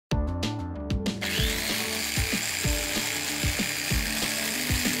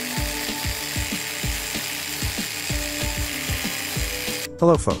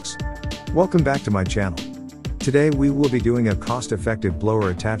Hello folks. Welcome back to my channel. Today we will be doing a cost-effective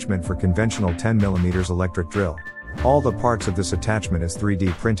blower attachment for conventional 10mm electric drill. All the parts of this attachment is 3D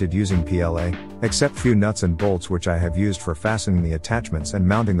printed using PLA, except few nuts and bolts which I have used for fastening the attachments and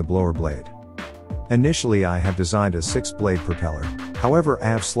mounting the blower blade. Initially I have designed a 6-blade propeller, however I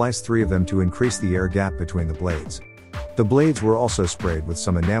have sliced 3 of them to increase the air gap between the blades. The blades were also sprayed with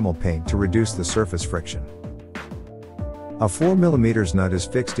some enamel paint to reduce the surface friction. A 4mm nut is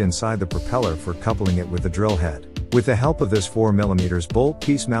fixed inside the propeller for coupling it with the drill head. With the help of this 4mm bolt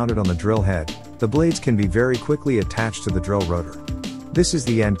piece mounted on the drill head, the blades can be very quickly attached to the drill rotor. This is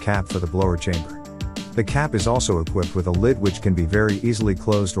the end cap for the blower chamber. The cap is also equipped with a lid which can be very easily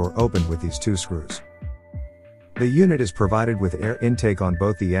closed or opened with these 2 screws. The unit is provided with air intake on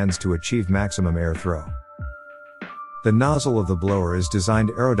both the ends to achieve maximum air throw. The nozzle of the blower is designed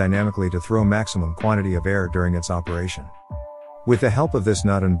aerodynamically to throw maximum quantity of air during its operation. With the help of this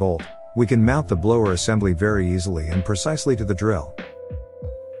nut and bolt, we can mount the blower assembly very easily and precisely to the drill.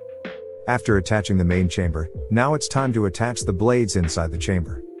 After attaching the main chamber, now it's time to attach the blades inside the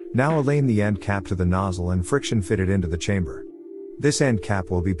chamber. Now align the end cap to the nozzle and friction fit it into the chamber. This end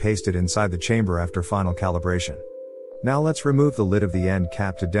cap will be pasted inside the chamber after final calibration. Now let's remove the lid of the end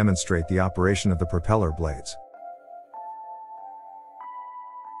cap to demonstrate the operation of the propeller blades.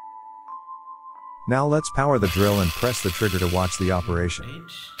 Now let's power the drill and press the trigger to watch the operation.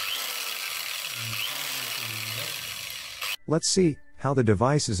 Let's see how the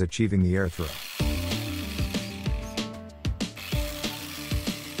device is achieving the air throw.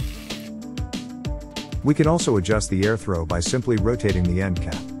 We can also adjust the air throw by simply rotating the end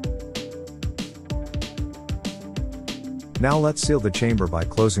cap. Now let's seal the chamber by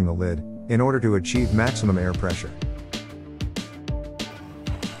closing the lid, in order to achieve maximum air pressure.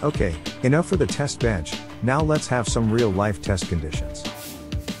 Okay, enough for the test bench, now let's have some real-life test conditions.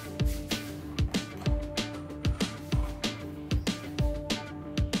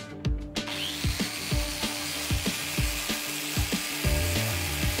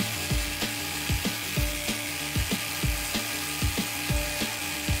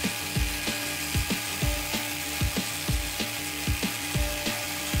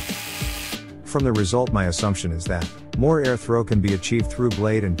 From the result, my assumption is that more air throw can be achieved through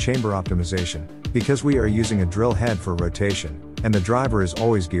blade and chamber optimization, because we are using a drill head for rotation, and the driver is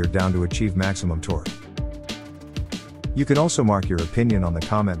always geared down to achieve maximum torque. You can also mark your opinion on the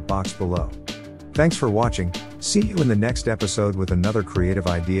comment box below. Thanks for watching, see you in the next episode with another creative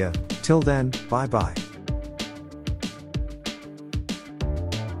idea. Till then, bye bye.